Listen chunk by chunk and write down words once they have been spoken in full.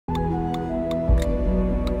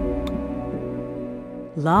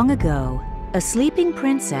Long ago, a sleeping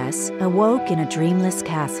princess awoke in a dreamless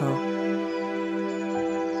castle.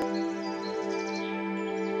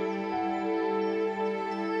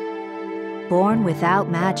 Born without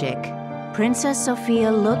magic, Princess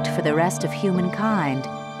Sophia looked for the rest of humankind,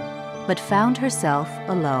 but found herself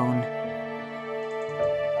alone.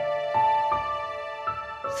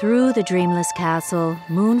 Through the dreamless castle,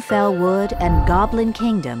 Moonfell Wood, and Goblin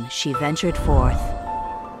Kingdom, she ventured forth.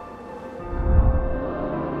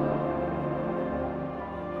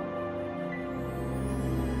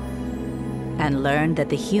 And learned that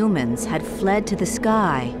the humans had fled to the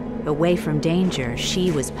sky, away from danger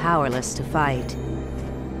she was powerless to fight.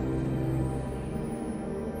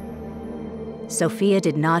 Sophia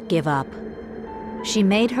did not give up. She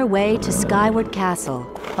made her way to Skyward Castle,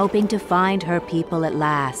 hoping to find her people at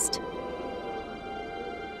last.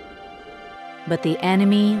 But the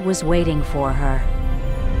enemy was waiting for her.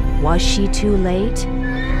 Was she too late?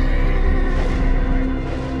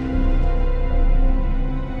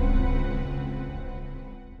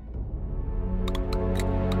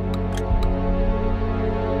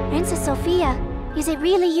 Princess Sophia, is it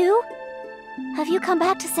really you? Have you come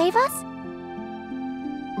back to save us?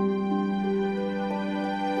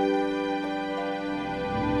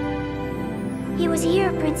 He was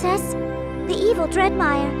here, Princess. The evil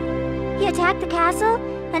Dreadmire. He attacked the castle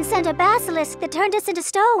and sent a basilisk that turned us into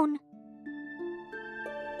stone.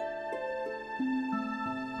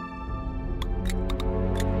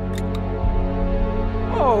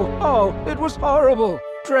 Oh, it was horrible.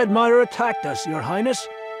 Dreadmire attacked us, Your Highness.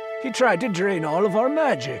 He tried to drain all of our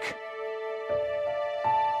magic.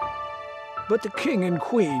 But the King and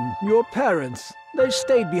Queen, your parents, they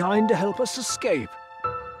stayed behind to help us escape.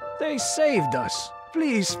 They saved us.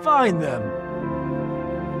 Please find them.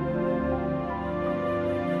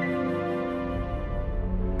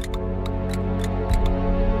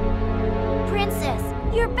 Princess,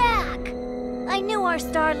 you're back! I knew our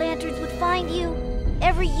star lanterns would find you.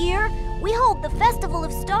 Every year, we hold the Festival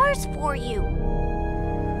of Stars for you.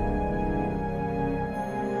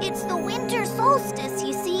 It's the winter solstice,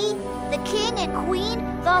 you see. The King and Queen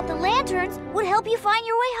thought the lanterns would help you find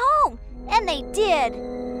your way home, and they did.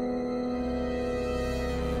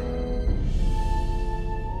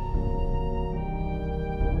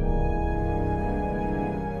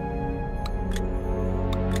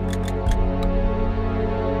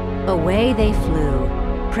 Away they flew.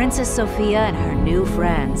 Princess Sophia and her new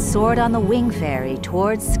friends soared on the wing ferry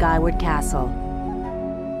towards Skyward Castle.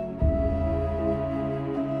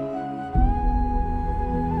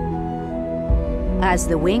 As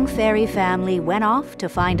the wing fairy family went off to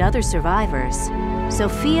find other survivors,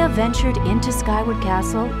 Sophia ventured into Skyward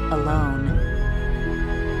Castle alone.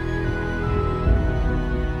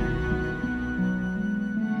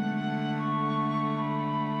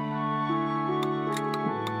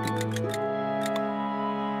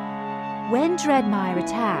 When Dreadmire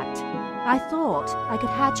attacked, I thought I could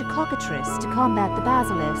hatch a cockatrice to combat the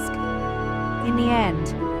basilisk. In the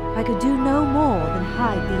end, I could do no more than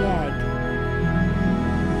hide the egg.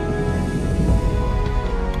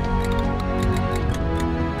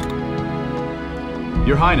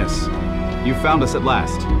 Your Highness, you found us at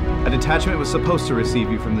last. A detachment was supposed to receive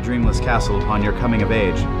you from the Dreamless Castle upon your coming of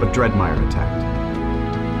age, but Dreadmire attacked.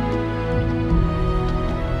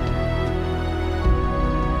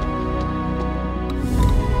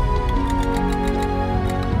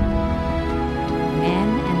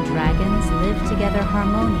 Lived together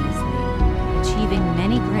harmoniously, achieving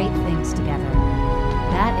many great things together.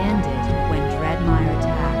 That ended when Dreadmire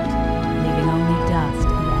attacked, leaving only dust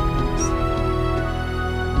and echoes.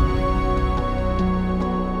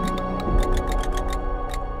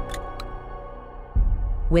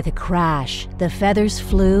 With a crash, the feathers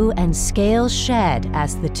flew and scales shed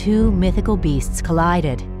as the two mythical beasts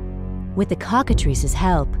collided. With the cockatrice's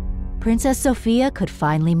help, Princess Sophia could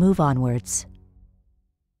finally move onwards.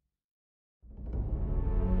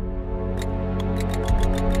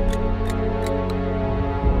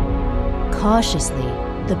 Cautiously,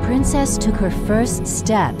 the princess took her first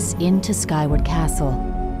steps into Skyward Castle.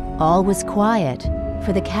 All was quiet,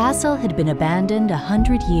 for the castle had been abandoned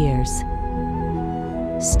 100 years.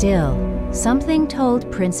 Still, something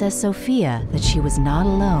told Princess Sophia that she was not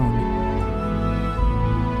alone.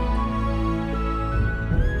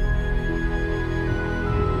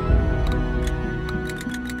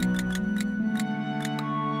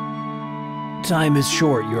 Time is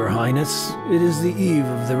short, Your Highness. It is the eve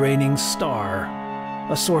of the reigning star,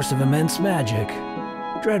 a source of immense magic.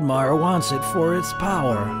 Dreadmire wants it for its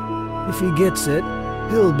power. If he gets it,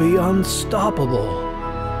 he'll be unstoppable.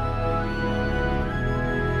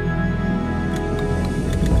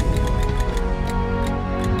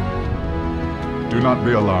 Do not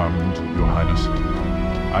be alarmed, Your Highness.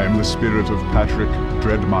 I am the spirit of Patrick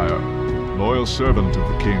Dreadmire, loyal servant of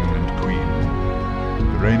the King and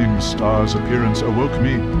Queen. The reigning star's appearance awoke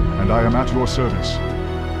me, and I am at your service.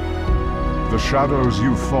 The shadows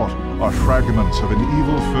you fought are fragments of an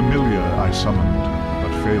evil familiar I summoned,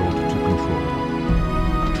 but failed to control.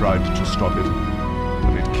 I tried to stop it,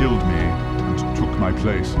 but it killed me and took my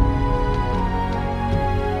place.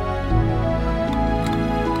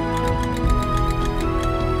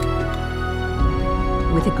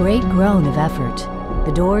 With a great groan of effort,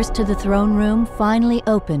 the doors to the throne room finally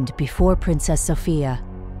opened before Princess Sophia.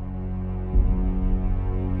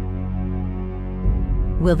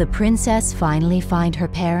 Will the princess finally find her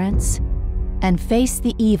parents and face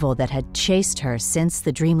the evil that had chased her since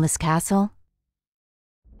the Dreamless Castle?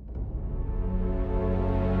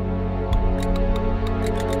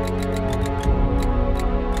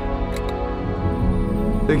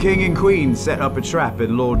 The King and Queen set up a trap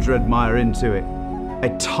and lured Dreadmire into it. A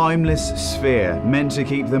timeless sphere meant to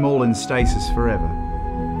keep them all in stasis forever.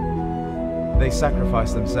 They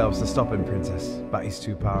sacrificed themselves to stop him, Princess, but he's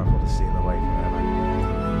too powerful to steal away forever.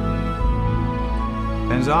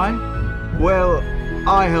 And I? Well,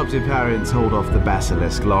 I helped your parents hold off the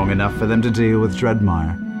basilisk long enough for them to deal with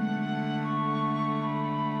Dreadmire.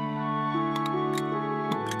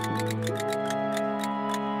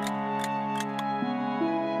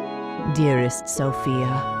 Dearest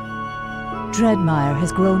Sophia, Dreadmire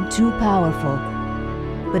has grown too powerful,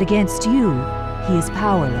 but against you, he is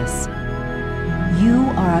powerless. You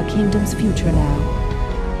are our kingdom's future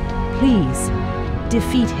now. Please,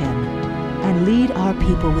 defeat him and lead our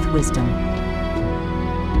people with wisdom.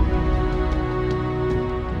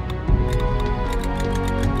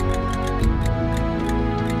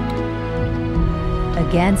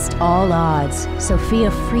 Against all odds,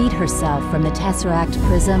 Sophia freed herself from the Tesseract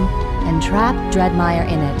prism and trapped Dreadmire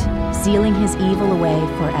in it, sealing his evil away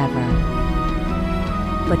forever.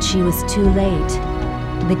 But she was too late.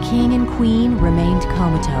 The King and Queen remained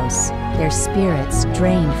comatose, their spirits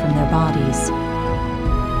drained from their bodies.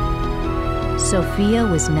 Sophia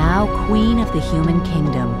was now Queen of the human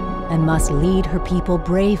kingdom and must lead her people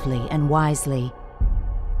bravely and wisely.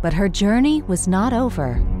 But her journey was not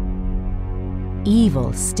over.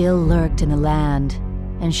 Evil still lurked in the land,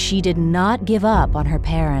 and she did not give up on her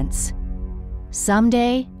parents.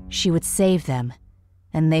 Someday, she would save them,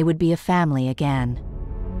 and they would be a family again.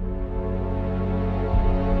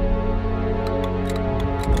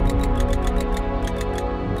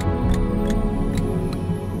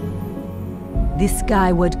 The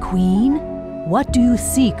Skyward Queen? What do you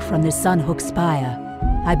seek from the Sunhook Spire?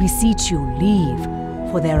 I beseech you, leave,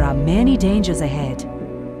 for there are many dangers ahead.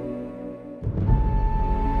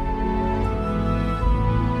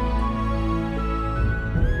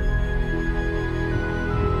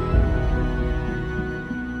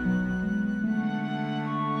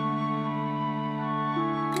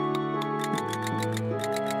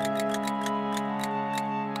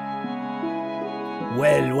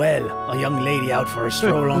 Well, a young lady out for a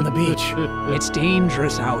stroll on the beach. It's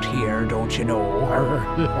dangerous out here, don't you know?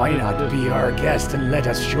 Why not be our guest and let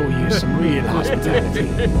us show you some real hospitality?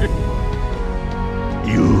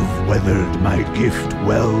 You've weathered my gift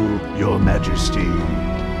well, Your Majesty.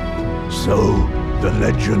 So, the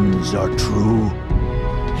legends are true.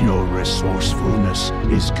 Your resourcefulness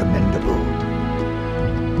is commendable.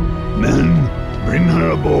 Men, bring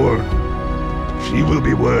her aboard. She will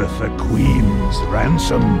be worth a queen's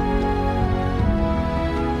ransom.